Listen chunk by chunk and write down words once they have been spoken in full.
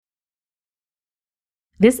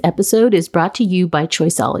This episode is brought to you by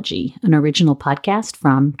Choiceology, an original podcast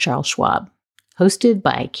from Charles Schwab. Hosted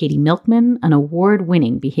by Katie Milkman, an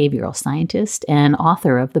award-winning behavioral scientist and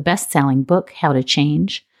author of the best-selling book, How to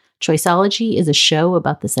Change, Choiceology is a show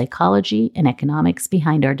about the psychology and economics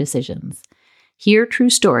behind our decisions. Hear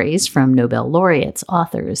true stories from Nobel laureates,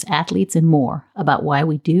 authors, athletes, and more about why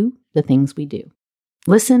we do the things we do.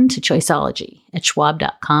 Listen to Choiceology at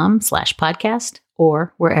schwab.com/podcast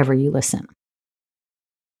or wherever you listen.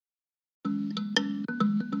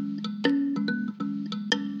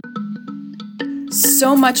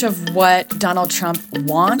 So much of what Donald Trump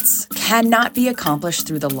wants cannot be accomplished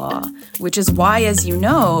through the law, which is why, as you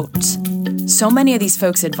note, so many of these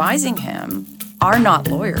folks advising him are not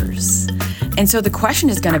lawyers. And so the question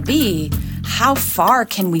is going to be, how far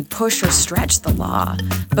can we push or stretch the law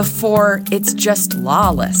before it's just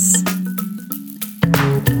lawless?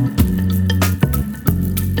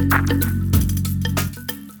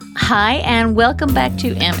 Hi, and welcome back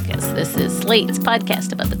to Amicus. This is Slate's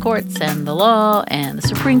podcast about the courts and the law and the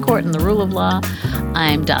Supreme Court and the rule of law.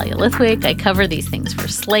 I'm Dahlia Lithwick. I cover these things for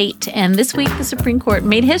Slate. And this week, the Supreme Court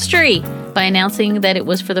made history by announcing that it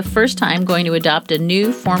was for the first time going to adopt a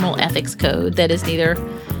new formal ethics code that is neither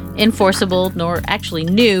enforceable nor actually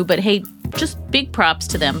new, but hey, just big props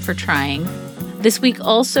to them for trying. This week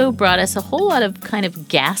also brought us a whole lot of kind of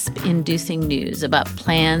gasp-inducing news about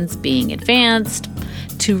plans being advanced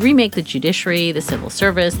to remake the judiciary, the civil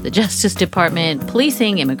service, the Justice Department,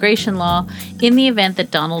 policing, immigration law, in the event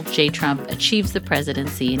that Donald J. Trump achieves the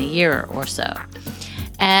presidency in a year or so.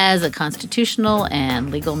 As a constitutional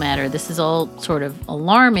and legal matter, this is all sort of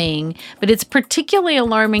alarming, but it's particularly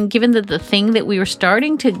alarming given that the thing that we were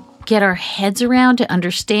starting to get our heads around, to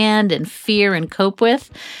understand and fear and cope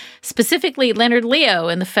with, specifically Leonard Leo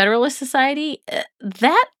and the Federalist Society,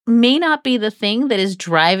 that may not be the thing that is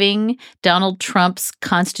driving Donald Trump's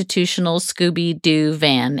constitutional Scooby-Doo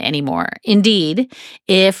van anymore. Indeed,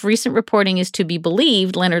 if recent reporting is to be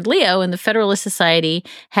believed, Leonard Leo and the Federalist Society,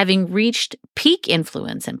 having reached peak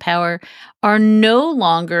influence and power, are no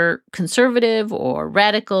longer conservative or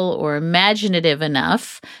radical or imaginative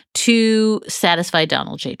enough to satisfy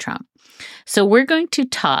Donald J. Trump. So we're going to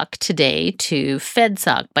talk today to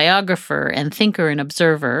FedSoc biographer and thinker and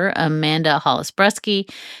observer Amanda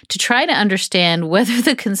Hollis-Brusky to try to understand whether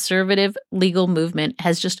the conservative legal movement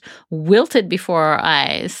has just wilted before our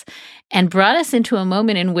eyes and brought us into a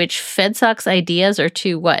moment in which FedSoc's ideas are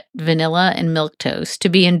too, vanilla and milquetoast to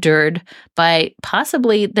be endured by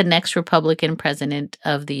possibly the next Republican president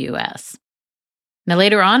of the U.S. Now,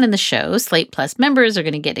 later on in the show, Slate Plus members are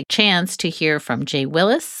going to get a chance to hear from Jay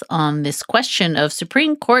Willis on this question of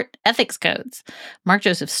Supreme Court ethics codes. Mark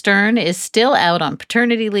Joseph Stern is still out on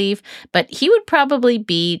paternity leave, but he would probably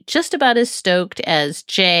be just about as stoked as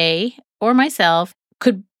Jay or myself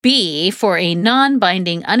could be for a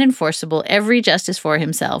non-binding, unenforceable, every justice for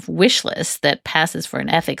himself wish list that passes for an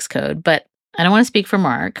ethics code. But I don't want to speak for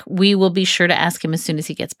Mark. We will be sure to ask him as soon as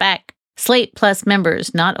he gets back. Slate Plus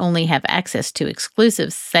members not only have access to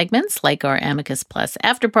exclusive segments like our Amicus Plus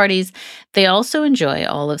after parties, they also enjoy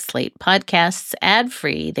all of Slate podcasts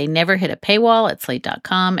ad-free. They never hit a paywall at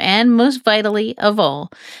slate.com, and most vitally of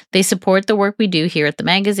all, they support the work we do here at the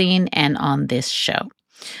magazine and on this show.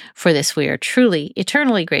 For this, we are truly,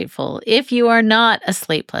 eternally grateful. If you are not a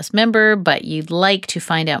Slate Plus member, but you'd like to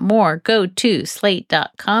find out more, go to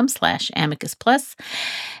slate.com/Amicus Plus.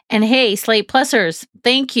 And hey, Slate Plusers,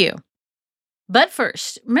 thank you. But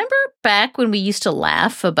first, remember back when we used to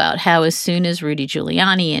laugh about how as soon as Rudy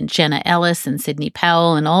Giuliani and Jenna Ellis and Sidney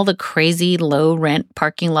Powell and all the crazy low-rent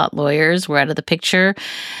parking lot lawyers were out of the picture,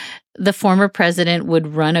 the former president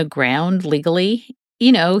would run aground legally?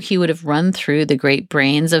 You know, he would have run through the great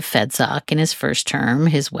brains of FedSoc in his first term,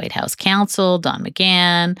 his White House counsel, Don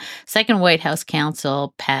McGahn, second White House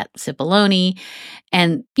counsel, Pat Cipollone,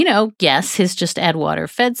 and, yes, his just add water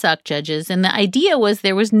FedSoc judges. And the idea was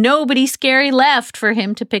there was nobody scary left for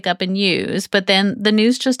him to pick up and use. But then the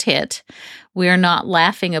news just hit. We are not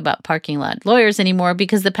laughing about parking lot lawyers anymore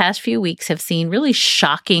because the past few weeks have seen really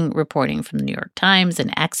shocking reporting from the New York Times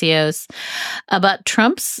and Axios about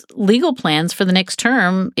Trump's legal plans for the next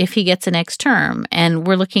term if he gets a next term. And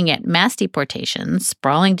we're looking at mass deportations,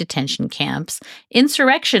 sprawling detention camps,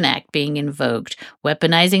 Insurrection Act being invoked,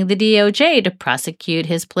 weaponizing the DOJ to prosecute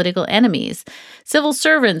his political enemies, civil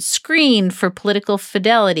servants screened for political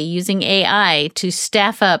fidelity using AI to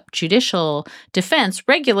staff up judicial, defense,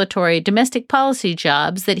 regulatory, domestic policy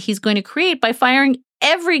jobs that he's going to create by firing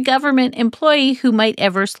every government employee who might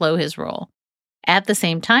ever slow his roll. At the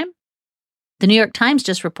same time, The New York Times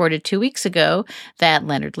just reported 2 weeks ago that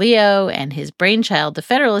Leonard Leo and his brainchild, the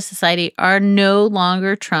Federalist Society, are no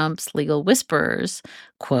longer Trump's legal whisperers.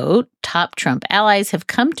 Quote, top Trump allies have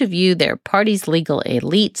come to view their party's legal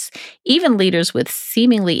elites, even leaders with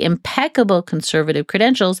seemingly impeccable conservative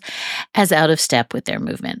credentials, as out of step with their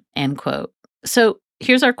movement, end quote. So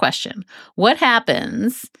here's our question. What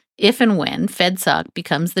happens if and when FedSoc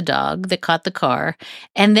becomes the dog that caught the car,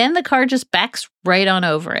 and then the car just backs right on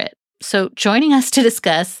over it? So joining us to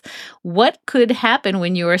discuss what could happen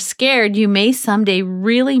when you are scared you may someday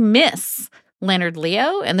really miss Leonard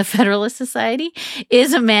Leo and the Federalist Society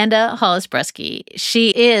is Amanda Hollis-Brusky. She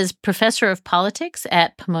is professor of politics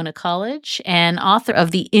at Pomona College and author of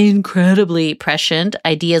the incredibly prescient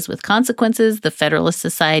Ideas with Consequences, the Federalist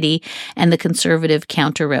Society, and the Conservative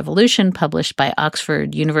Counter-Revolution, published by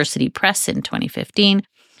Oxford University Press in 2015.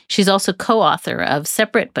 She's also co-author of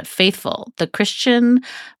Separate but Faithful, The Christian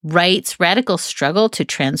Right's Radical Struggle to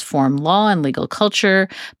Transform Law and Legal Culture,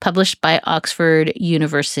 published by Oxford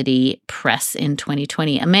University Press in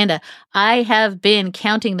 2020. Amanda, I have been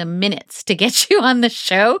counting the minutes to get you on the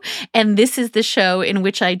show, and this is the show in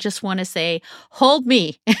which I just want to say, hold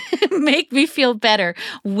me, make me feel better.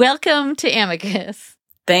 Welcome to Amicus.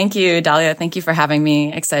 Thank you, Dahlia. Thank you for having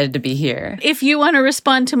me. Excited to be here. If you want to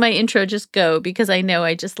respond to my intro, just go, because I know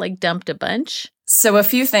I just dumped a bunch. So a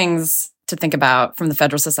few things to think about from the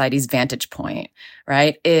Federalist Society's vantage point,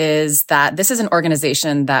 right, is that this is an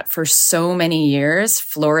organization that for so many years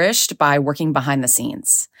flourished by working behind the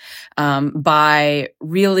scenes, by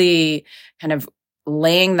really kind of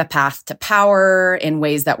laying the path to power in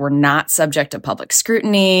ways that were not subject to public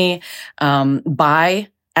scrutiny, by,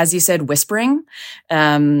 as you said, whispering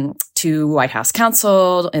to White House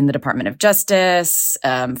counsel in the Department of Justice,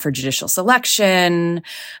 for judicial selection,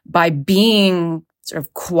 by being sort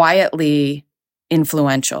of quietly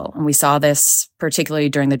influential. And we saw this particularly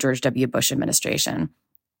during the George W. Bush administration.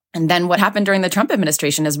 And then what happened during the Trump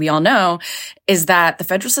administration, as we all know, is that the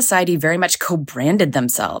Federalist Society very much co-branded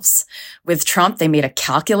themselves. With Trump, they made a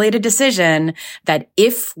calculated decision that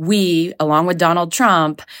if we, along with Donald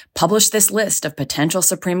Trump, publish this list of potential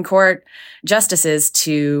Supreme Court justices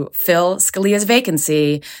to fill Scalia's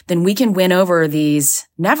vacancy, then we can win over these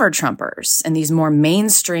never-Trumpers and these more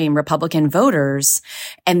mainstream Republican voters.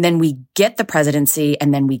 And then we get the presidency,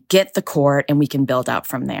 and then we get the court, and we can build out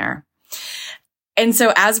from there. And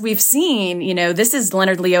so as we've seen, this is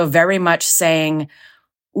Leonard Leo very much saying,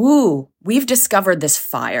 ooh, we've discovered this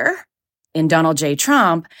fire in Donald J.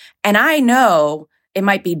 Trump, and I know it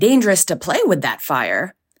might be dangerous to play with that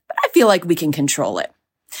fire, but I feel like we can control it.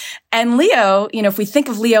 And Leo, if we think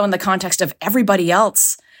of Leo in the context of everybody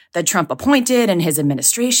else that Trump appointed in his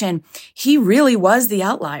administration, he really was the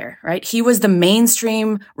outlier, right? He was the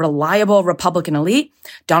mainstream, reliable Republican elite.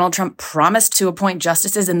 Donald Trump promised to appoint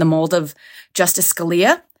justices in the mold of Justice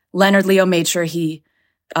Scalia. Leonard Leo made sure he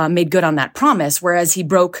made good on that promise, whereas he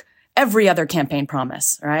broke every other campaign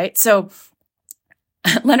promise, right? So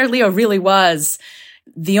Leonard Leo really was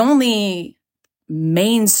the only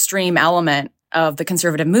mainstream element of the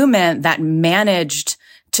conservative movement that managed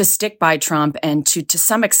to stick by Trump and to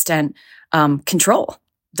some extent, control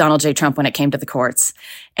Donald J. Trump when it came to the courts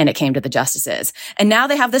and it came to the justices. And now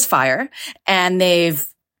they have this fire, and they've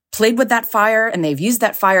played with that fire, and they've used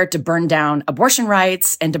that fire to burn down abortion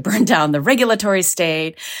rights and to burn down the regulatory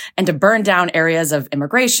state and to burn down areas of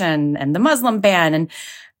immigration and the Muslim ban.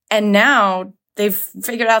 And now they've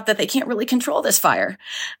figured out that they can't really control this fire.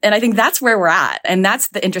 And I think that's where we're at. And that's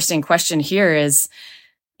the interesting question here is,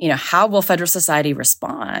 how will Federalist Society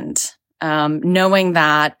respond, knowing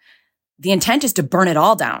that the intent is to burn it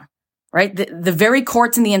all down, right? The very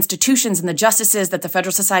courts and the institutions and the justices that the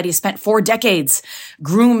Federalist Society has spent 4 decades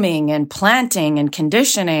grooming and planting and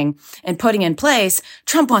conditioning and putting in place,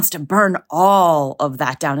 Trump wants to burn all of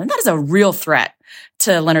that down. And that is a real threat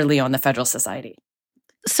to Leonard Leo and the Federalist Society.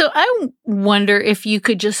 So I wonder if you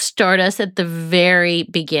could just start us at the very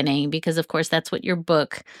beginning, because of course that's what your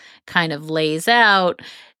book kind of lays out.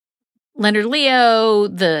 Leonard Leo,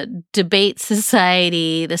 the debate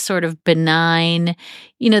society, the sort of benign,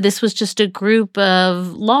 this was just a group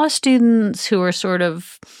of law students who were sort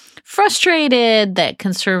of frustrated that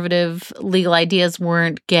conservative legal ideas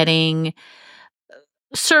weren't getting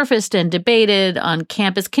surfaced and debated on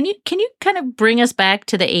campus. Can you kind of bring us back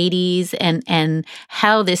to the 80s and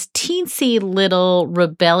how this teensy little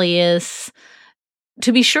rebellious,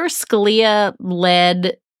 to be sure,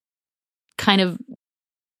 Scalia-led kind of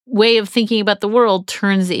way of thinking about the world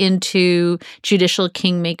turns into judicial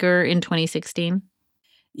kingmaker in 2016?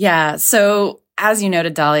 Yeah. So as you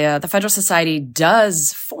noted, Dahlia, the Federalist Society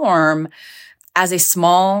does form as a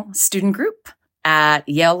small student group at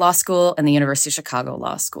Yale Law School and the University of Chicago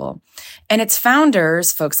Law School. And its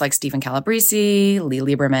founders, folks like Stephen Calabrese, Lee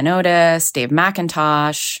Lieberman Otis, Dave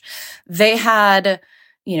McIntosh, they had,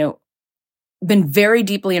 been very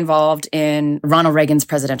deeply involved in Ronald Reagan's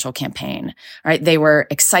presidential campaign, right? They were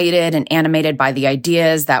excited and animated by the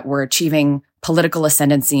ideas that were achieving political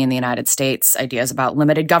ascendancy in the United States, ideas about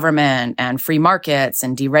limited government and free markets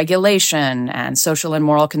and deregulation and social and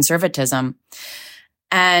moral conservatism.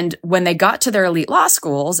 And when they got to their elite law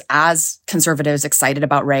schools, as conservatives excited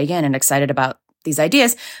about Reagan and excited about these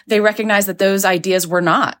ideas, they recognized that those ideas were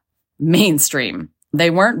not mainstream.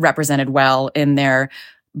 They weren't represented well in their,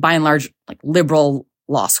 by and large, liberal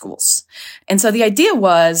law schools. And so the idea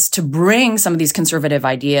was to bring some of these conservative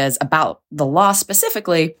ideas about the law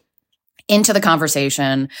specifically into the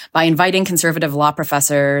conversation by inviting conservative law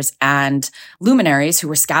professors and luminaries who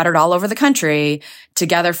were scattered all over the country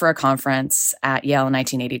together for a conference at Yale in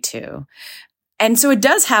 1982. And so it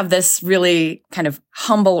does have this really kind of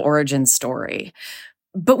humble origin story.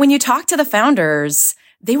 But when you talk to the founders,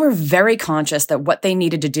 they were very conscious that what they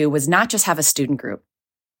needed to do was not just have a student group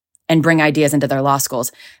and bring ideas into their law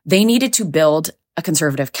schools. They needed to build a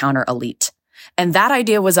conservative counter elite. And that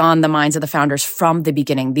idea was on the minds of the founders from the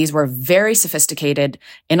beginning. These were very sophisticated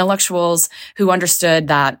intellectuals who understood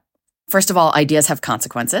that, first of all, ideas have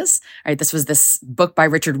consequences, right? This was this book by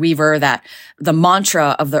Richard Weaver that the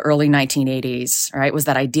mantra of the early 1980s, right, was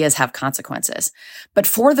that ideas have consequences. But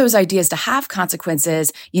for those ideas to have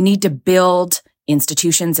consequences, you need to build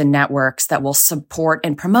institutions and networks that will support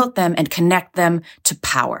and promote them and connect them to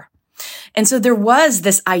power. And so there was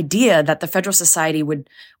this idea that the Federalist Society would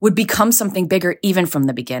become something bigger even from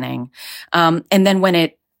the beginning. And then when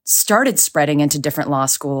it started spreading into different law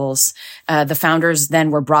schools, the founders then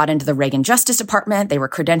were brought into the Reagan Justice Department. They were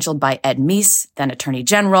credentialed by Ed Meese, then Attorney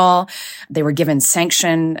General. They were given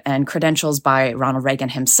sanction and credentials by Ronald Reagan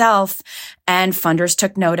himself. And funders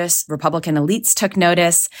took notice, Republican elites took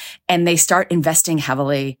notice, and they start investing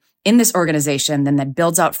heavily in this organization, then that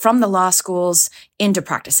builds out from the law schools into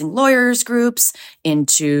practicing lawyers groups,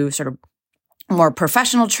 into sort of more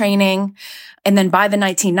professional training. And then by the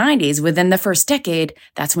 1990s, within the first decade,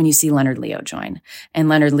 that's when you see Leonard Leo join. And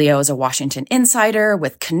Leonard Leo is a Washington insider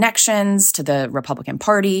with connections to the Republican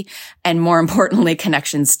Party, and more importantly,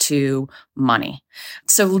 connections to money.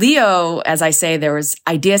 So Leo, as I say, there was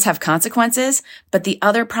ideas have consequences, but the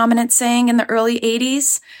other prominent saying in the early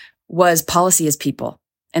 80s was policy is people.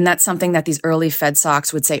 And that's something that these early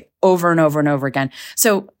FedSocs would say over and over and over again.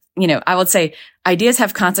 So, I would say ideas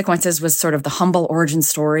have consequences was sort of the humble origin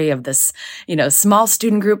story of this, small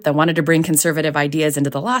student group that wanted to bring conservative ideas into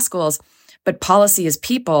the law schools. But policy is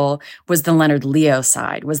people was the Leonard Leo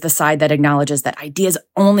side, was the side that acknowledges that ideas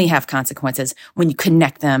only have consequences when you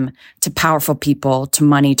connect them to powerful people, to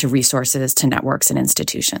money, to resources, to networks and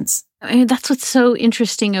institutions. I mean, that's what's so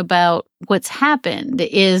interesting about what's happened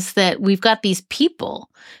is that we've got these people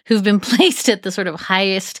who've been placed at the sort of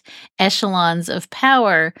highest echelons of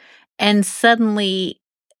power, and suddenly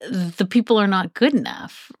the people are not good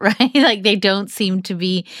enough, right? Like they don't seem to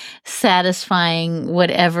be satisfying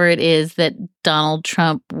whatever it is that Donald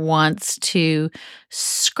Trump wants to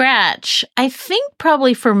scratch. I think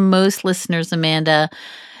probably for most listeners, Amanda,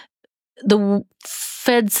 the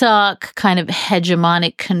FedSoc kind of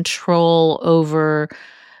hegemonic control over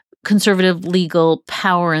conservative legal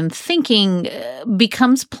power and thinking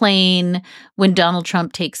becomes plain when Donald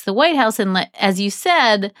Trump takes the White House and, as you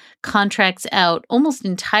said, contracts out almost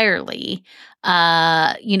entirely,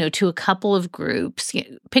 to a couple of groups.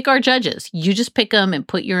 Pick our judges. You just pick them and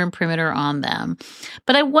put your imprimatur on them.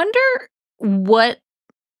 But I wonder what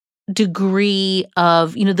degree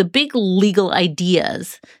of, the big legal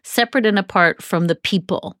ideas separate and apart from the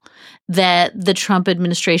people that the Trump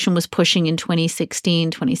administration was pushing in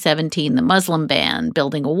 2016, 2017, the Muslim ban,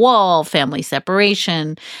 building a wall, family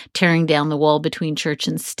separation, tearing down the wall between church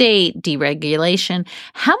and state, deregulation.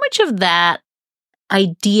 How much of that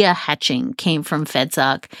idea hatching came from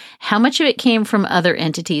FedSoc? How much of it came from other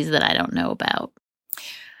entities that I don't know about?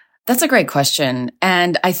 That's a great question.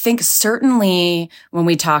 And I think certainly when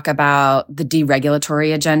we talk about the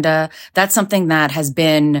deregulatory agenda, that's something that has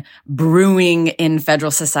been brewing in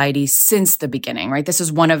Federalist Society since the beginning, right? This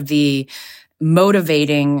is one of the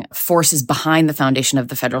motivating forces behind the foundation of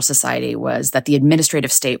the Federalist Society was that the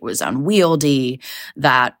administrative state was unwieldy,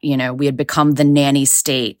 that, we had become the nanny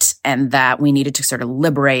state, and that we needed to sort of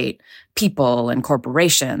liberate people and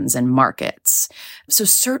corporations and markets. So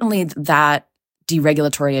certainly that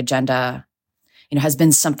deregulatory agenda, has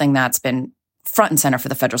been something that's been front and center for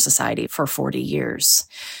the Federalist Society for 40 years.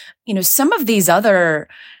 Some of these other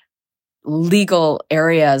legal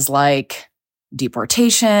areas like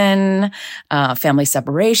deportation, family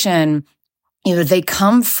separation, they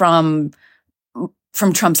come from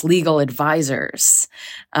Trump's legal advisors,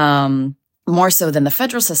 more so than the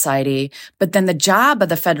Federalist Society. But then the job of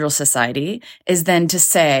the Federalist Society is then to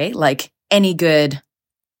say, like any good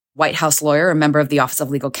White House lawyer, a member of the Office of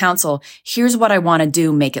Legal Counsel, here's what I want to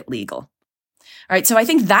do, make it legal. All right. So I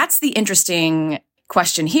think that's the interesting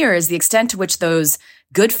question here, is the extent to which those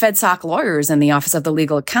good FedSoc lawyers in the Office of the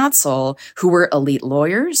Legal Counsel, who were elite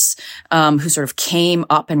lawyers, who sort of came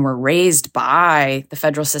up and were raised by the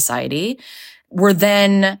Federalist Society, were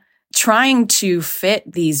then trying to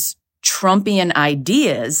fit these Trumpian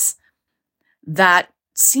ideas that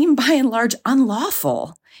seem by and large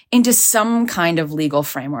unlawful into some kind of legal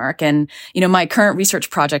framework. And, my current research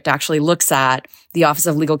project actually looks at the Office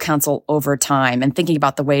of Legal Counsel over time and thinking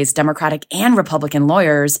about the ways Democratic and Republican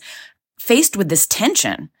lawyers faced with this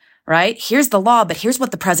tension, right? Here's the law, but here's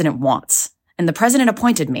what the president wants. And the president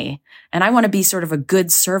appointed me, and I want to be sort of a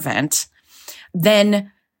good servant.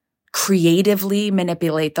 Then creatively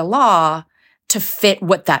manipulate the law to fit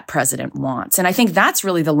what that president wants. And I think that's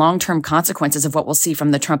really the long-term consequences of what we'll see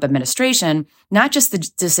from the Trump administration, not just the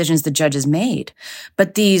decisions the judges made,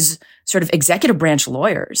 but these sort of executive branch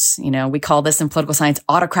lawyers. We call this in political science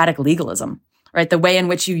autocratic legalism, right? The way in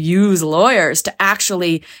which you use lawyers to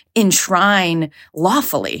actually enshrine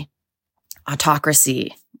lawfully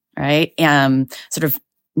autocracy, right? Sort of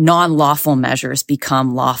non-lawful measures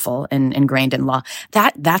become lawful and ingrained in law.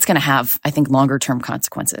 That's going to have, I think, longer-term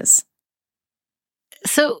consequences.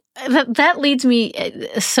 So that leads me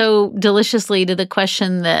so deliciously to the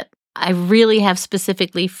question that I really have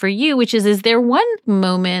specifically for you, which is there one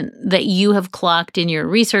moment that you have clocked in your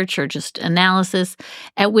research or just analysis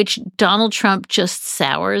at which Donald Trump just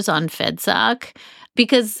sours on FedSoc?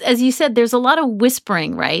 Because, as you said, there's a lot of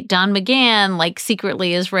whispering, right? Don McGahn,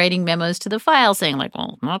 secretly is writing memos to the file saying,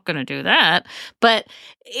 well, I'm not going to do that. But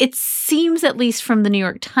it seems, at least from the New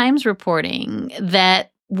York Times reporting, that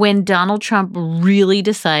when Donald Trump really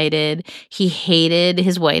decided he hated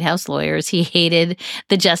his White House lawyers, he hated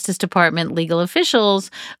the Justice Department legal officials,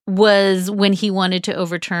 was when he wanted to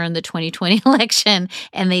overturn the 2020 election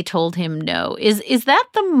and they told him no. Is that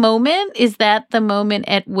the moment? Is that the moment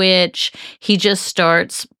at which he just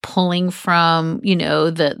starts pulling from,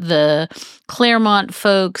 the Claremont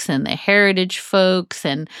folks and the Heritage folks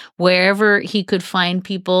and wherever he could find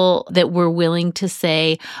people that were willing to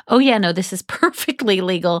say, oh yeah, no, this is perfectly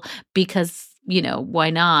legal because, why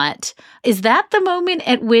not? Is that the moment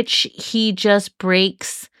at which he just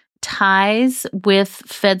breaks ties with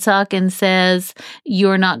FedSoc and says,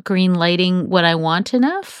 you're not green lighting what I want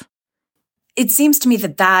enough? It seems to me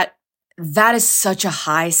that is such a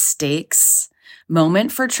high stakes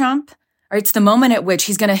moment for Trump. Or it's the moment at which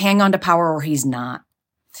he's going to hang on to power or he's not.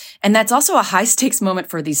 And that's also a high stakes moment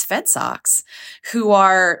for these FedSocs who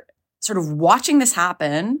are sort of watching this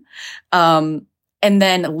happen and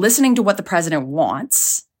then listening to what the president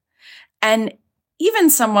wants. And even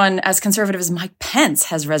someone as conservative as Mike Pence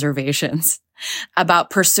has reservations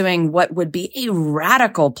about pursuing what would be a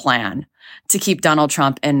radical plan to keep Donald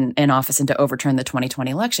Trump in office and to overturn the 2020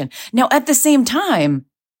 election. Now, at the same time,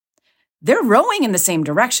 they're rowing in the same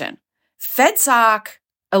direction. FedSoc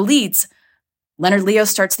elites, Leonard Leo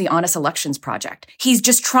starts the Honest Elections Project. He's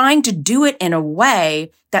just trying to do it in a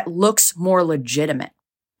way that looks more legitimate,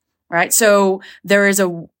 right? So there is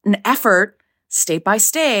an effort state by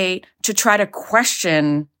state to try to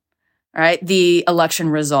question, right, the election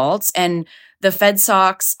results. And the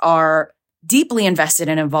FedSocs are deeply invested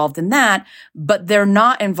and involved in that, but they're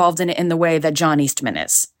not involved in it in the way that John Eastman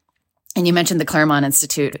is. And you mentioned the Claremont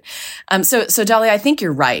Institute. So Dahlia, I think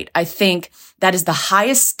you're right. I think that is the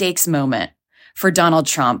highest stakes moment for Donald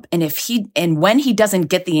Trump. And when he doesn't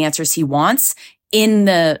get the answers he wants in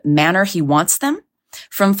the manner he wants them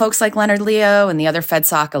from folks like Leonard Leo and the other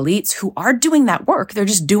FedSoc elites who are doing that work, they're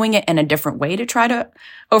just doing it in a different way to try to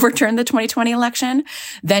overturn the 2020 election.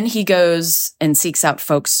 Then he goes and seeks out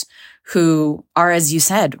folks who are, as you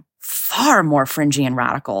said, far more fringy and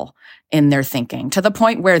radical in their thinking, to the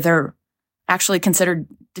point where they're actually considered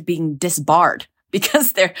being disbarred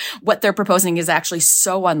because what they're proposing is actually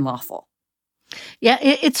so unlawful. Yeah,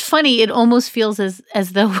 it's funny. It almost feels as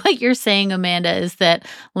though what you're saying, Amanda, is that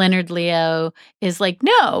Leonard Leo is like,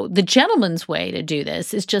 no, the gentleman's way to do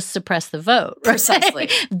this is just suppress the vote. Right? Precisely.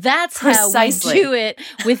 That's Precisely. how we do it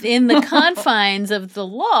within the confines of the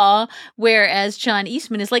law, whereas John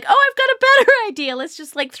Eastman is like, oh, I've got a better idea. Let's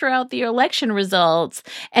just like throw out the election results.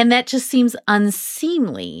 And that just seems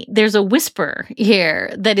unseemly. There's a whisper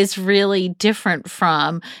here that is really different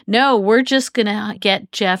from, no, we're just going to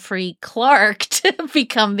get Jeffrey Clark to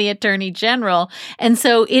become the attorney general. And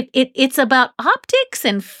so it's about optics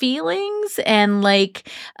and feelings and like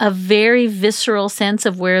a very visceral sense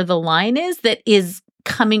of where the line is that is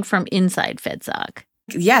coming from inside FedSoc.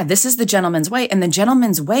 Yeah, this is the gentleman's way. And the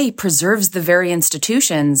gentleman's way preserves the very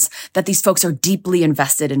institutions that these folks are deeply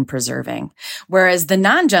invested in preserving. Whereas the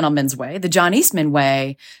non-gentleman's way, the John Eastman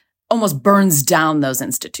way, almost burns down those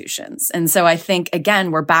institutions. And so I think, again,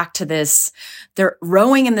 we're back to this, they're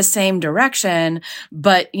rowing in the same direction,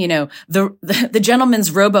 but, you know, the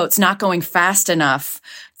gentleman's rowboat's not going fast enough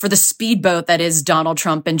for the speedboat that is Donald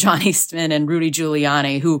Trump and John Eastman and Rudy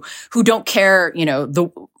Giuliani, who don't care, you know,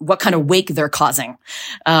 what kind of wake they're causing,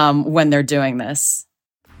 when they're doing this.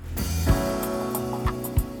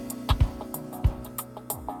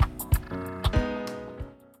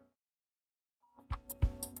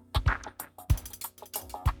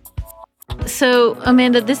 So,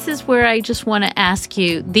 Amanda, this is where I just want to ask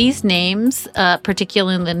you, these names,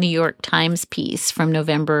 particularly in the New York Times piece from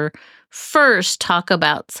November 1st, talk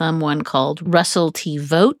about someone called Russell T.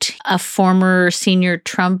 Vogt, a former senior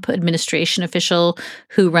Trump administration official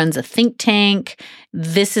who runs a think tank.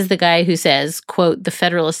 This is the guy who says, quote, the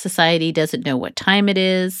Federalist Society doesn't know what time it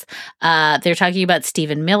is. They're talking about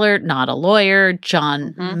Stephen Miller, not a lawyer,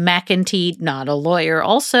 John McEntee, not a lawyer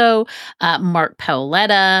also, Mark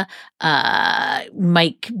Paoletta,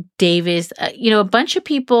 Mike Davis, a bunch of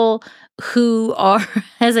people who are,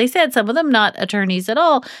 as I said, some of them not attorneys at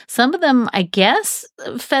all. Some of them, I guess,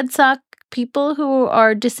 FedSoc people who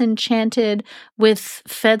are disenchanted with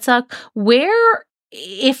FedSoc. Where,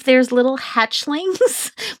 if there's little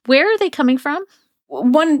hatchlings, where are they coming from?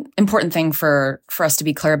 One important thing for us to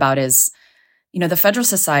be clear about is, the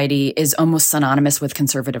Federalist Society is almost synonymous with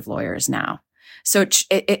conservative lawyers now. So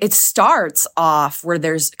it starts off where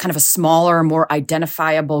there's kind of a smaller, more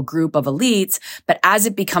identifiable group of elites, but as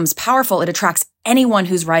it becomes powerful, it attracts anyone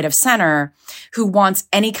who's right of center who wants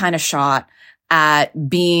any kind of shot at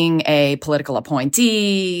being a political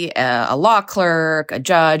appointee, a law clerk, a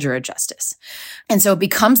judge, or a justice. And so it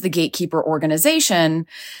becomes the gatekeeper organization.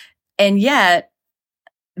 And yet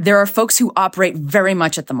there are folks who operate very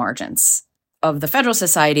much at the margins of the Federalist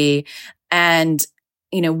Society. And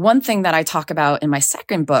one thing that I talk about in my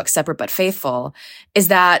second book, Separate But Faithful, is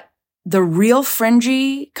that the real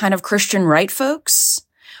fringy kind of Christian right folks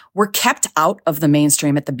were kept out of the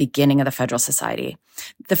mainstream at the beginning of the Federalist Society.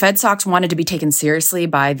 The FedSocs wanted to be taken seriously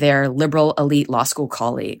by their liberal elite law school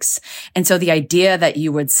colleagues. And so the idea that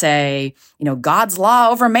you would say, God's law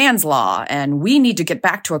over man's law, and we need to get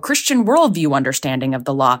back to a Christian worldview understanding of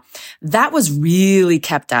the law, that was really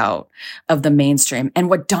kept out of the mainstream. And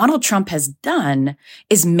what Donald Trump has done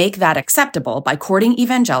is make that acceptable by courting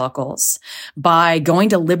evangelicals, by going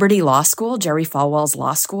to Liberty Law School, Jerry Falwell's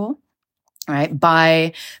law school, right?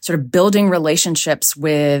 By sort of building relationships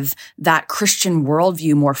with that Christian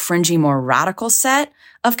worldview, more fringy, more radical set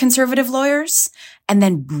of conservative lawyers, and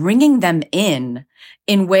then bringing them in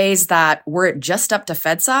ways that were it just up to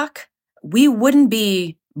FedSoc, we wouldn't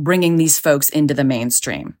be bringing these folks into the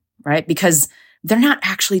mainstream, right? Because they're not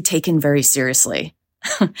actually taken very seriously,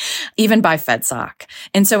 even by FedSoc.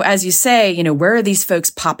 And so as you say, where are these folks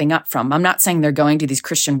popping up from? I'm not saying they're going to these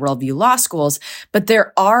Christian worldview law schools, but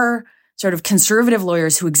there are sort of conservative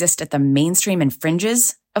lawyers who exist at the mainstream and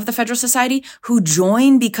fringes of the Federalist Society who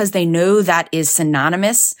join because they know that is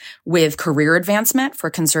synonymous with career advancement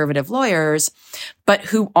for conservative lawyers, but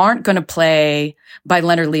who aren't going to play by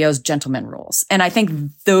Leonard Leo's gentleman rules. And I think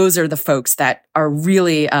those are the folks that are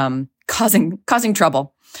really causing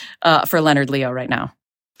trouble for Leonard Leo right now.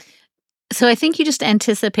 So I think you just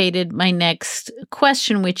anticipated my next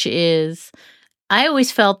question, which is, I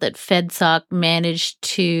always felt that FedSoc managed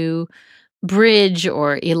to bridge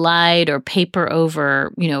or elide or paper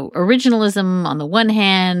over, originalism on the one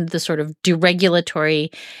hand, the sort of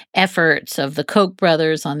deregulatory efforts of the Koch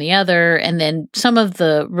brothers on the other, and then some of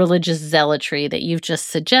the religious zealotry that you've just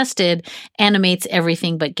suggested animates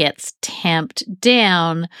everything but gets tamped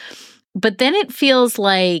down. But then it feels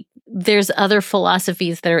like there's other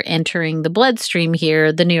philosophies that are entering the bloodstream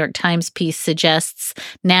here. The New York Times piece suggests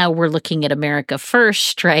now we're looking at America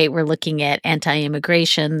first, right? We're looking at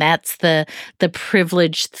anti-immigration. That's the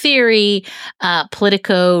privilege theory.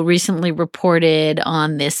 Politico recently reported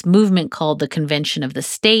on this movement called the Convention of the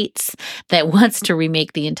States that wants to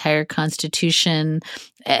remake the entire Constitution,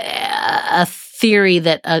 a theory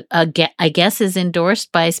that I guess is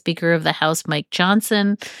endorsed by Speaker of the House Mike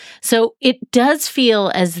Johnson. So it does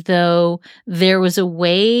feel as though there was a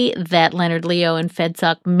way that Leonard Leo and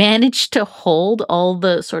FedSoc managed to hold all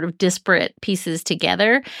the sort of disparate pieces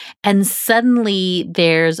together. And suddenly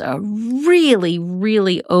there's a really,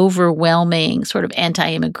 really overwhelming sort of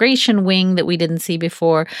anti-immigration wing that we didn't see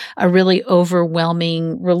before, a really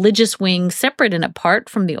overwhelming religious wing separate and apart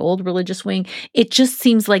from the old religious wing. It just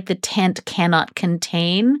seems like the tent cannot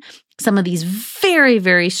contain some of these very,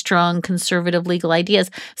 very strong conservative legal ideas,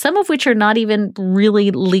 some of which are not even really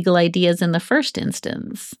legal ideas in the first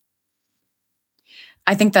instance.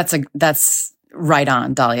 I think that's right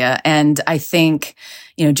on, Dahlia. And I think,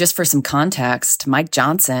 just for some context, Mike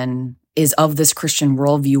Johnson is of this Christian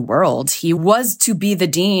worldview world. He was to be the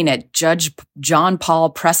dean at Judge John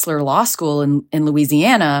Paul Pressler Law School in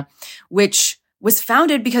Louisiana, which was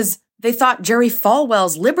founded because they thought Jerry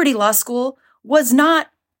Falwell's Liberty Law School was not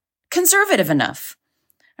conservative enough.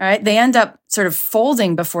 All right. They end up sort of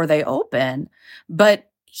folding before they open.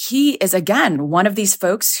 But he is, again, one of these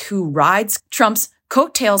folks who rides Trump's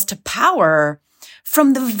coattails to power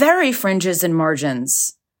from the very fringes and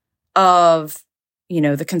margins of,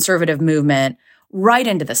 the conservative movement right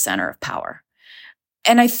into the center of power.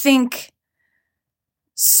 And I think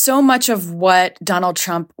so much of what Donald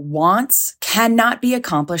Trump wants cannot be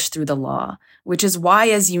accomplished through the law, which is why,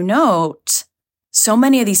 as you note, so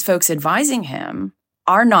many of these folks advising him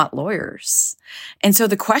are not lawyers. And so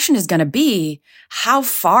the question is going to be, how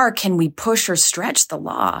far can we push or stretch the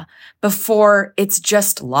law before it's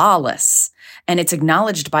just lawless and it's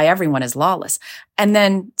acknowledged by everyone as lawless? And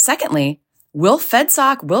then secondly, will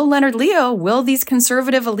FedSoc, will Leonard Leo, will these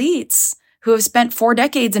conservative elites who have spent 4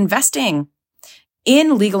 decades investing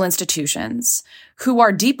in legal institutions, who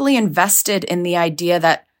are deeply invested in the idea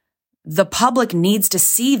that the public needs to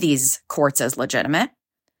see these courts as legitimate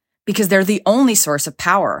because they're the only source of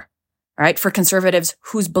power, right? For conservatives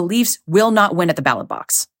whose beliefs will not win at the ballot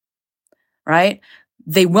box, right?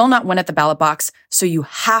 They will not win at the ballot box. So you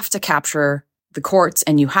have to capture the courts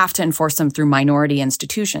and you have to enforce them through minority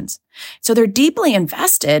institutions. So they're deeply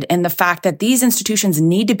invested in the fact that these institutions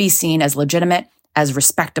need to be seen as legitimate, as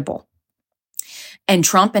respectable. And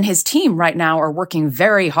Trump and his team right now are working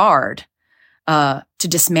very hard to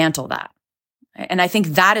dismantle that. And I think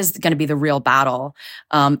that is going to be the real battle.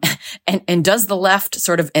 And does the left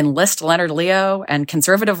sort of enlist Leonard Leo and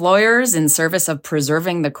conservative lawyers in service of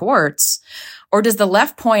preserving the courts? Or does the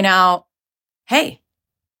left point out, hey,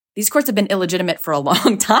 these courts have been illegitimate for a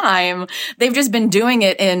long time. They've just been doing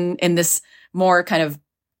it in this more kind of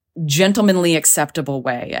gentlemanly acceptable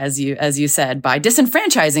way, as you said, by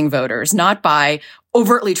disenfranchising voters, not by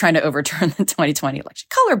overtly trying to overturn the 2020 election.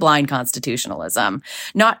 Colorblind constitutionalism,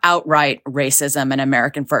 not outright racism and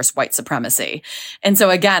American first white supremacy. And so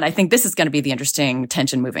again, I think this is going to be the interesting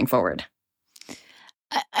tension moving forward.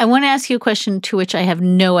 I want to ask you a question to which I have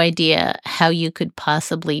no idea how you could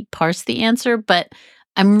possibly parse the answer, but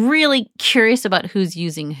I'm really curious about who's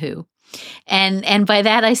using who. And by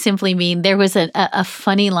that, I simply mean there was a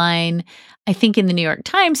funny line, I think, in the New York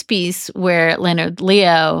Times piece where Leonard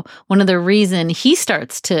Leo, one of the reason he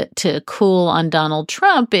starts to cool on Donald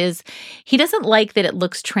Trump is he doesn't like that it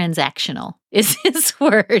looks transactional, is his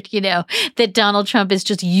word, that Donald Trump is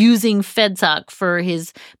just using FedSoc for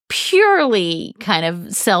his purely kind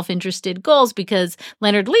of self-interested goals because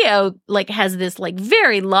Leonard Leo has this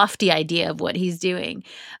very lofty idea of what he's doing.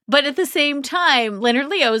 But at the same time, Leonard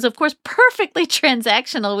Leo is, of course, perfectly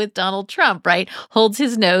transactional with Donald Trump, right? Holds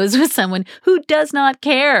his nose with someone who does not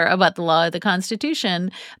care about the law of the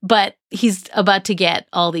Constitution, but he's about to get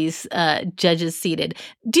all these judges seated.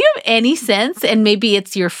 Do you have any sense, and maybe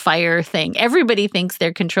it's your fire thing, everybody thinks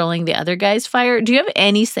they're controlling the other guy's fire. Do you have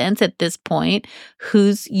any sense at this point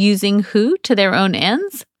who's using who to their own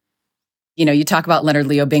ends? You talk about Leonard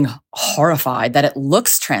Leo being horrified that it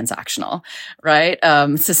looks transactional, right?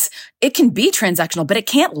 It can be transactional, but it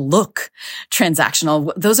can't look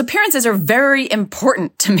transactional. Those appearances are very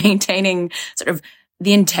important to maintaining sort of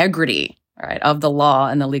the integrity, right, of the law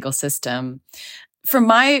and the legal system. From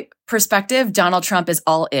my perspective, Donald Trump is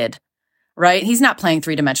all id, right? He's not playing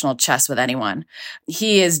 3-dimensional chess with anyone.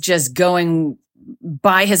 He is just going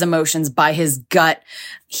by his emotions, by his gut,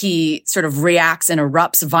 he sort of reacts and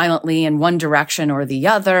erupts violently in one direction or the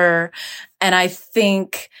other. And I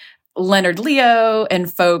think Leonard Leo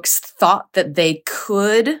and folks thought that they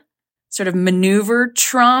could sort of maneuver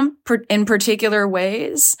Trump in particular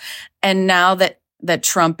ways. And now that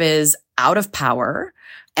Trump is out of power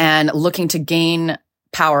and looking to gain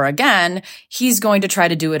power again, he's going to try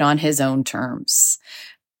to do it on his own terms.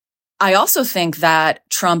 I also think that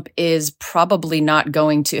Trump is probably not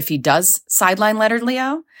going to, if he does sideline Leonard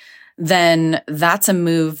Leo, then that's a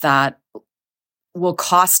move that will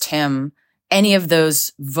cost him any of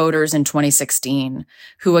those voters in 2016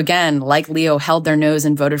 who, again, like Leo, held their nose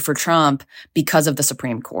and voted for Trump because of the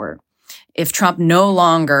Supreme Court. If Trump no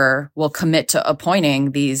longer will commit to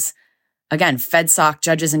appointing these, again, FedSoc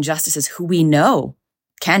judges and justices who we know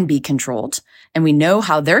can be controlled and we know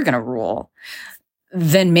how they're going to rule,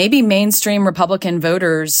 then maybe mainstream Republican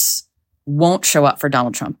voters won't show up for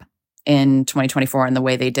Donald Trump in 2024 in the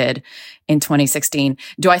way they did in 2016.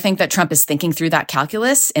 Do I think that Trump is thinking through that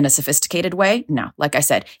calculus in a sophisticated way? No. Like I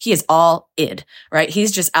said, he is all id, right?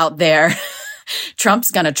 He's just out there. Trump's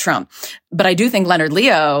gonna Trump. But I do think Leonard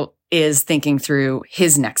Leo is thinking through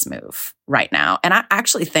his next move right now. And I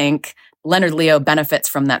actually think Leonard Leo benefits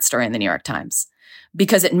from that story in the New York Times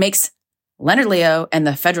because it makes Leonard Leo and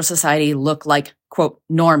the Federalist Society look like, quote,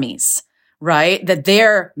 normies, right? That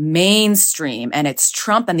they're mainstream and it's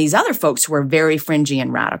Trump and these other folks who are very fringy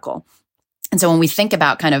and radical. And so when we think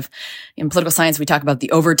about kind of in political science, we talk about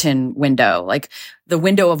the Overton window, like the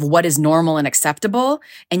window of what is normal and acceptable.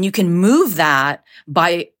 And you can move that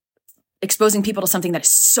by exposing people to something that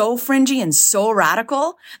is so fringy and so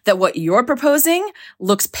radical that what you're proposing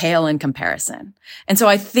looks pale in comparison. And so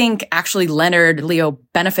I think actually Leonard Leo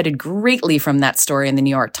benefited greatly from that story in the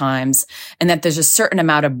New York Times, and that there's a certain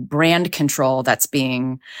amount of brand control that's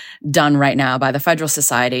being done right now by the Federalist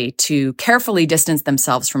Society to carefully distance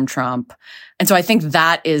themselves from Trump. And so I think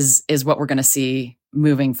that is what we're going to see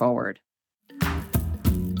moving forward.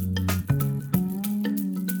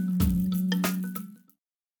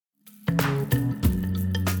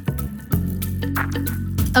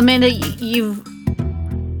 Amanda, you've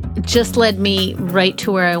just led me right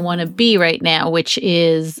to where I want to be right now, which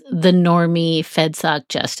is the normie FedSoc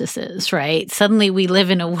justices, right? Suddenly we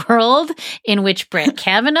live in a world in which Brett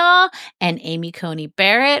Kavanaugh and Amy Coney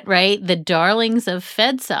Barrett, right, the darlings of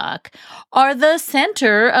FedSoc, are the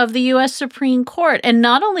center of the U.S. Supreme Court. And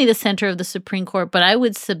not only the center of the Supreme Court, but I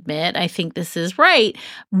would submit, I think this is right,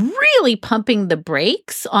 really pumping the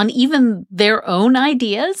brakes on even their own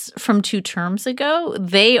ideas from 2 terms ago.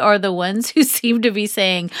 They are the ones who seem to be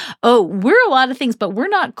saying, oh, we're a lot of things, but we're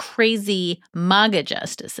not crazy MAGA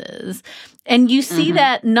justices. And you see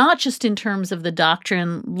that not just in terms of the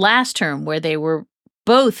doctrine last term, where they were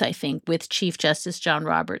both, I think, with Chief Justice John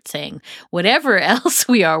Roberts saying, whatever else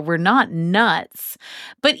we are, we're not nuts.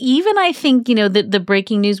 But even I think, you know, the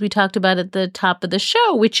breaking news we talked about at the top of the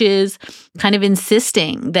show, which is kind of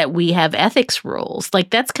insisting that we have ethics rules, like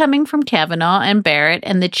that's coming from Kavanaugh and Barrett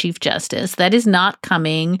and the Chief Justice. That is not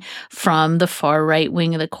coming from the far right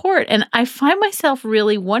wing of the court. And I find myself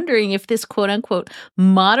really wondering if this quote unquote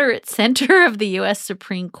moderate center of the U.S.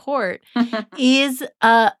 Supreme Court is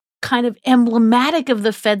kind of emblematic of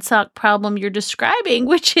the FedSoc problem you're describing,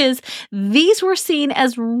 which is these were seen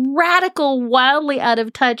as radical, wildly out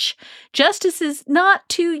of touch justices not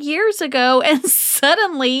 2 years ago, and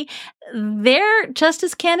suddenly they're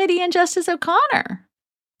Justice Kennedy and Justice O'Connor.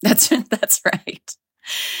 That's right.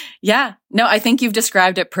 Yeah. No, I think you've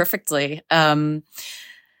described it perfectly. And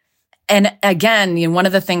again, you know, one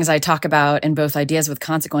of the things I talk about in both Ideas with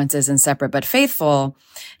Consequences and Separate but Faithful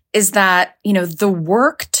is that, you know, the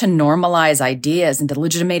work to normalize ideas and to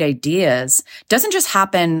legitimate ideas doesn't just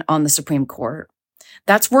happen on the Supreme Court.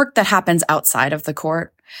 That's work that happens outside of the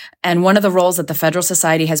court. And one of the roles that the Federalist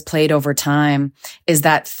Society has played over time is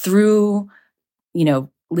that through, you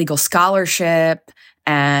know, legal scholarship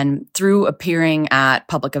and through appearing at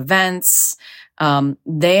public events,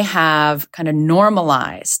 they have kind of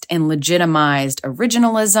normalized and legitimized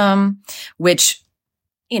originalism, which,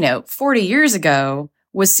 you know, 40 years ago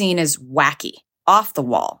was seen as wacky, off the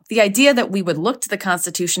wall. The idea that we would look to the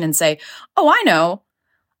Constitution and say, oh, I know,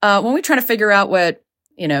 when we try to figure out what,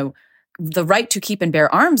 you know, the right to keep and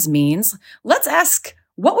bear arms means, let's ask,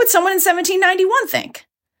 what would someone in 1791 think?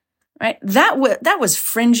 Right? That was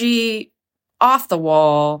fringy, off the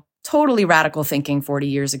wall, totally radical thinking 40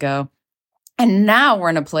 years ago. And now we're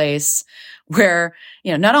in a place where,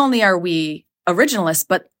 you know, not only are we originalists,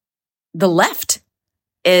 but the left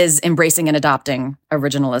is embracing and adopting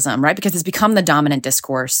originalism, right? Because it's become the dominant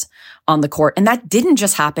discourse on the court. And that didn't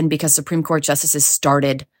just happen because Supreme Court justices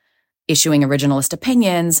started issuing originalist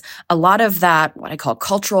opinions. A lot of that, what I call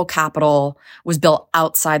cultural capital, was built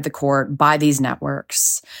outside the court by these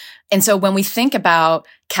networks. And so when we think about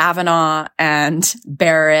Kavanaugh and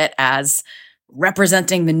Barrett as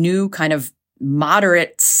representing the new kind of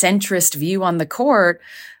moderate centrist view on the court,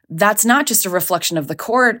 that's not just a reflection of the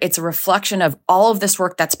court. It's a reflection of all of this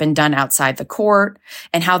work that's been done outside the court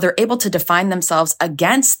and how they're able to define themselves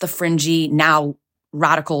against the fringy, now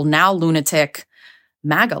radical, now lunatic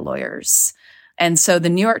MAGA lawyers. And so the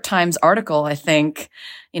New York Times article, I think,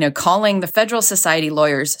 calling the Federalist Society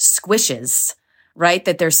lawyers squishes, right?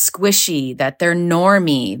 That they're squishy, that they're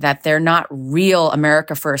normie, that they're not real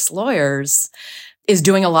America First lawyers, is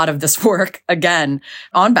doing a lot of this work, again,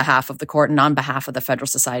 on behalf of the court and on behalf of the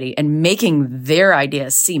Federalist Society, and making their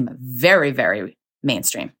ideas seem very, very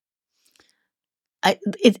mainstream.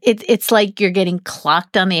 It's like you're getting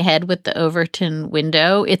clocked on the head with the Overton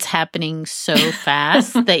window. It's happening so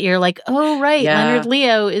fast that you're like, oh, right, yeah. Leonard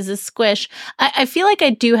Leo is a squish. I feel like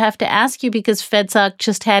I do have to ask you because FedSoc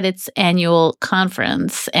just had its annual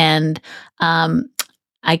conference, and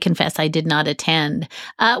I confess I did not attend.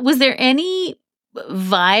 Was there any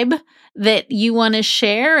vibe that you want to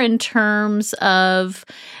share in terms of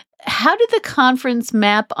how did the conference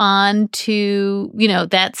map on to,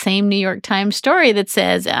 that same New York Times story that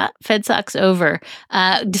says, FedSoc's over.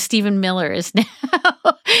 Stephen Miller is now,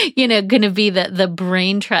 going to be the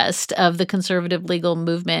brain trust of the conservative legal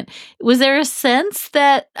movement. Was there a sense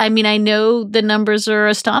that, I know the numbers are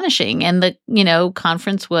astonishing and the,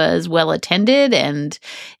 conference was well attended and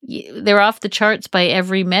they're off the charts by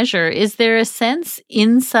every measure. Is there a sense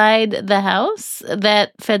inside the House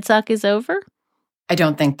that FedSoc is over? I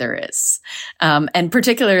don't think there is. And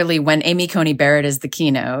particularly when Amy Coney Barrett is the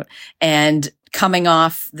keynote and coming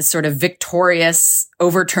off the sort of victorious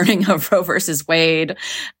overturning of Roe versus Wade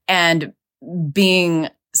and being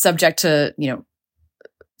subject to,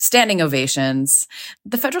 standing ovations,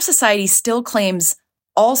 the Federalist Society still claims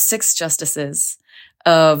all 6 justices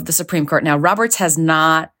of the Supreme Court. Now, Roberts has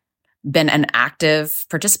not been an active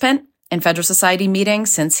participant in Federalist Society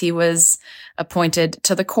meetings since he was appointed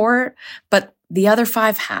to the court, but the other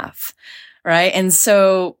 5 have, right? And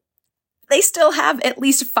so they still have at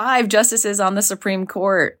least 5 justices on the Supreme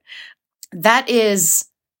Court. That is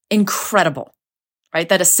incredible, right?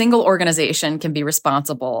 That a single organization can be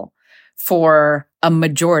responsible for a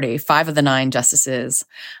majority, 5 of the 9 justices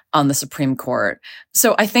on the Supreme Court.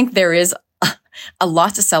 So I think there is a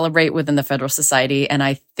lot to celebrate within the Federalist Society. And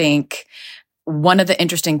I think one of the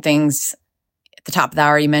interesting things at the top of the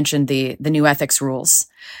hour, you mentioned the new ethics rules.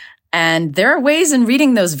 And there are ways in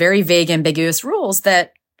reading those very vague, ambiguous rules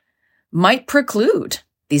that might preclude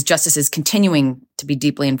these justices continuing to be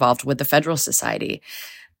deeply involved with the Federalist Society.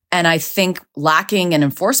 And I think lacking an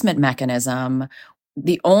enforcement mechanism,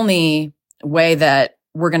 the only way that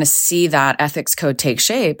we're going to see that ethics code take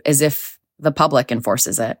shape is if the public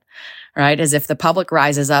enforces it, right? As if the public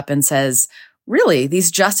rises up and says, really, these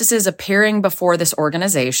justices appearing before this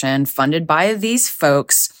organization funded by these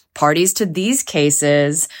folks, parties to these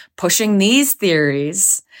cases, pushing these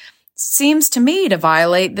theories, seems to me to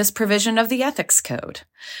violate this provision of the ethics code.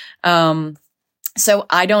 So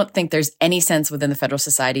I don't think there's any sense within the Federalist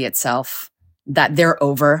Society itself that they're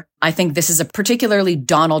over. I think this is a particularly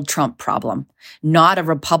Donald Trump problem, not a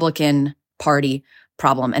Republican Party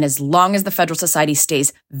problem. And as long as the Federalist Society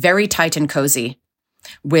stays very tight and cozy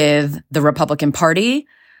with the Republican Party,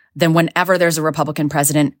 then whenever there's a Republican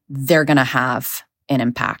president, they're going to have an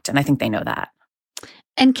impact. And I think they know that.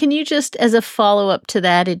 And can you just, as a follow-up to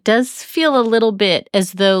that, it does feel a little bit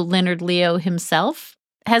as though Leonard Leo himself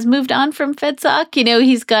has moved on from FedSoc.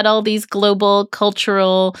 He's got all these global,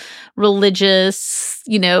 cultural, religious,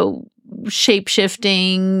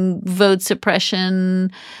 shape-shifting, vote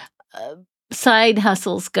suppression, side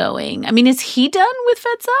hustles going. Is he done with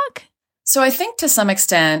FedSoc? So I think to some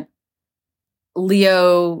extent,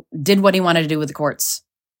 Leo did what he wanted to do with the courts.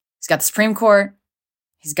 He's got the Supreme Court.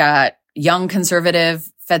 He's got young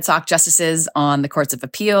conservative FedSoc justices on the courts of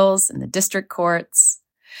appeals and the district courts.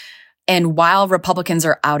 And while Republicans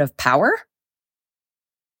are out of power,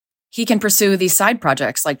 he can pursue these side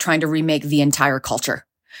projects like trying to remake the entire culture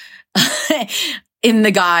in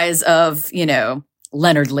the guise of,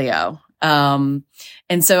 Leonard Leo. And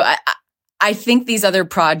so I think these other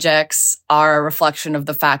projects are a reflection of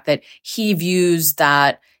the fact that he views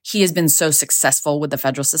that he has been so successful with the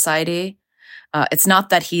Federalist Society. It's not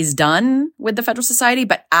that he's done with the Federalist Society,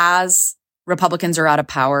 but as Republicans are out of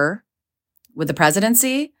power with the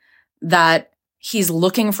presidency, that he's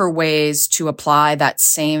looking for ways to apply that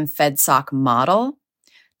same FedSoc model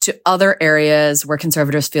to other areas where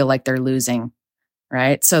conservatives feel like they're losing,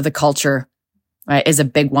 right? So the culture, right, is a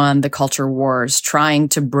big one. The culture wars, trying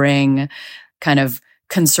to bring kind of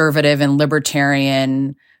conservative and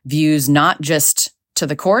libertarian views, not just to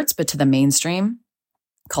the courts, but to the mainstream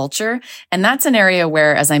culture. And that's an area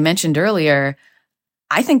where, as I mentioned earlier,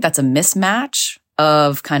 I think that's a mismatch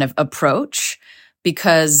of kind of approach,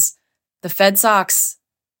 because the FedSoc's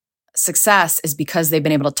success is because they've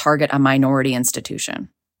been able to target a minority institution,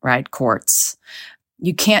 right? Courts.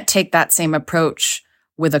 You can't take that same approach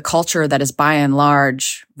with a culture that is by and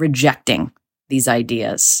large rejecting these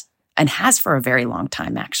ideas, and has for a very long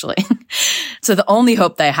time, actually. So the only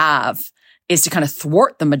hope they have is to kind of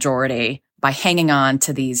thwart the majority by hanging on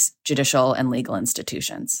to these judicial and legal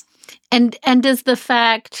institutions. And does the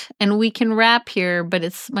fact, and we can wrap here, but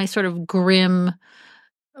it's my sort of grim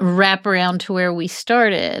wrap around to where we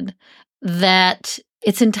started, that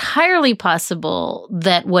it's entirely possible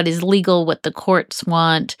that what is legal, what the courts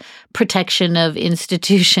want, protection of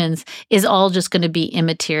institutions, is all just going to be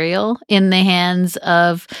immaterial in the hands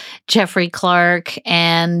of Jeffrey Clark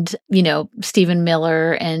and, Stephen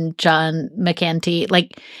Miller and John McEntee.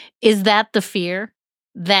 Like, is that the fear?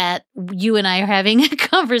 That you and I are having a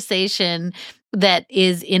conversation that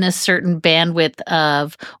is in a certain bandwidth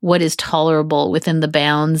of what is tolerable within the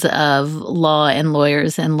bounds of law and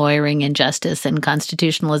lawyers and lawyering and justice and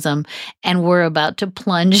constitutionalism. And we're about to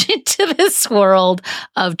plunge into this world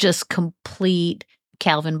of just complete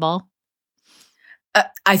Calvin ball.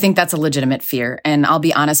 I think that's a legitimate fear. And I'll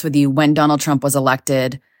be honest with you, when Donald Trump was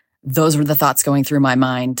elected, those were the thoughts going through my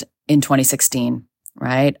mind in 2016,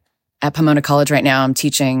 right? At Pomona College right now, I'm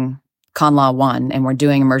teaching Con Law 1, and we're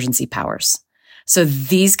doing emergency powers. So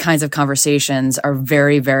these kinds of conversations are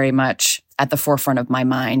very, very much at the forefront of my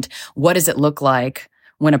mind. What does it look like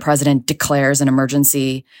when a president declares an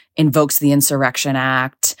emergency, invokes the Insurrection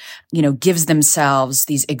Act, gives themselves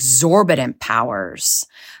these exorbitant powers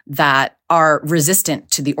that are resistant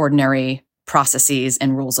to the ordinary processes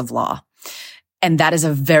and rules of law? And that is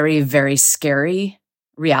a very, very scary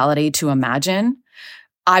reality to imagine.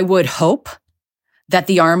 I would hope that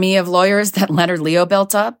the army of lawyers that Leonard Leo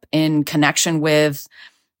built up in connection with,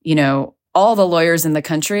 all the lawyers in the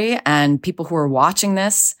country and people who are watching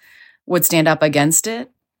this would stand up against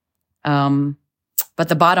it. But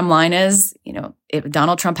the bottom line is,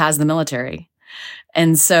 Donald Trump has the military.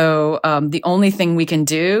 And so the only thing we can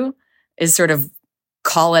do is sort of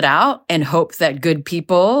call it out and hope that good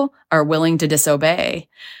people are willing to disobey.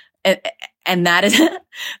 And that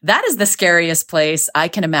is the scariest place I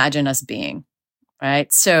can imagine us being,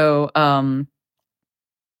 right? So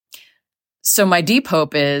my deep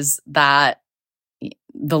hope is that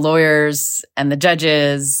the lawyers and the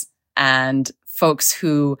judges and folks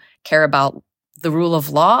who care about the rule of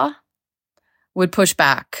law would push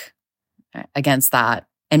back against that.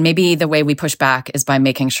 And maybe the way we push back is by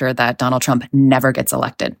making sure that Donald Trump never gets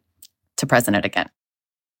elected to president again.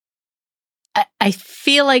 I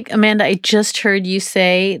feel like, Amanda, I just heard you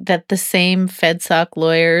say that the same FedSoc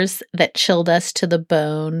lawyers that chilled us to the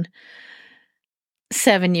bone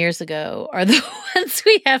 7 years ago are the ones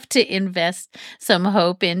we have to invest some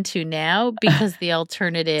hope into now, because the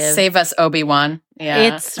alternative... Save us, Obi-Wan.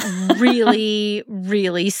 Yeah. It's really,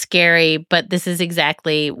 really scary, but this is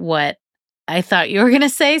exactly what I thought you were going to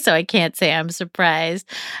say, so I can't say I'm surprised.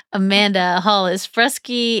 Amanda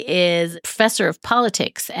Hollis-Frusky is professor of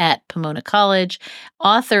politics at Pomona College,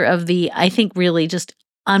 author of the, I think, really just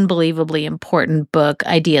unbelievably important book,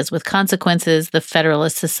 Ideas with Consequences, The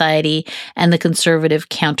Federalist Society and the Conservative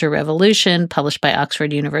Counter-Revolution, published by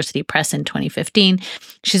Oxford University Press in 2015.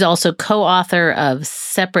 She's also co-author of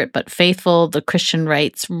Separate but Faithful, The Christian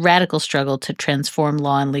Right's Radical Struggle to Transform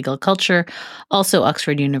Law and Legal Culture, also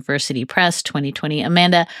Oxford University Press, 2020.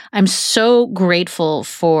 Amanda, I'm so grateful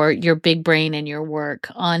for your big brain and your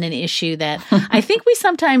work on an issue that I think we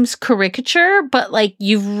sometimes caricature, but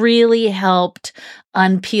you've really helped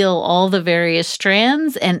unpeel all the various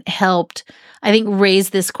strands and helped, I think,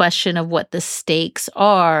 raise this question of what the stakes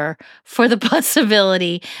are for the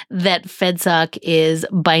possibility that FedSoc is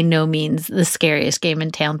by no means the scariest game in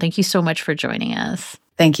town. Thank you so much for joining us.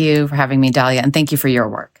 Thank you for having me, Dahlia, and thank you for your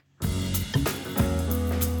work.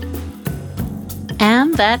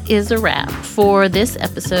 And that is a wrap for this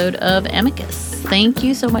episode of Amicus. Thank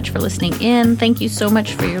you so much for listening in. Thank you so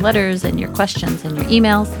much for your letters and your questions and your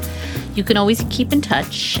emails. You can always keep in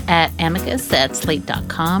touch at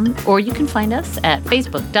amicus@slate.com, or you can find us at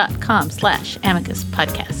facebook.com/Amicus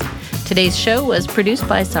Podcast. Today's show was produced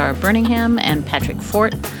by Sarah Birmingham and Patrick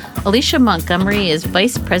Fort. Alicia Montgomery is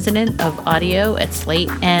Vice President of Audio at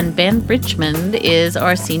Slate, and Ben Richmond is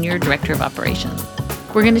our Senior Director of Operations.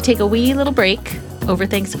 We're going to take a wee little break over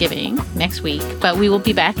Thanksgiving next week, but we will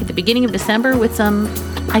be back at the beginning of December with some,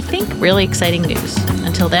 I think, really exciting news.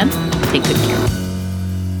 Until then, take good care.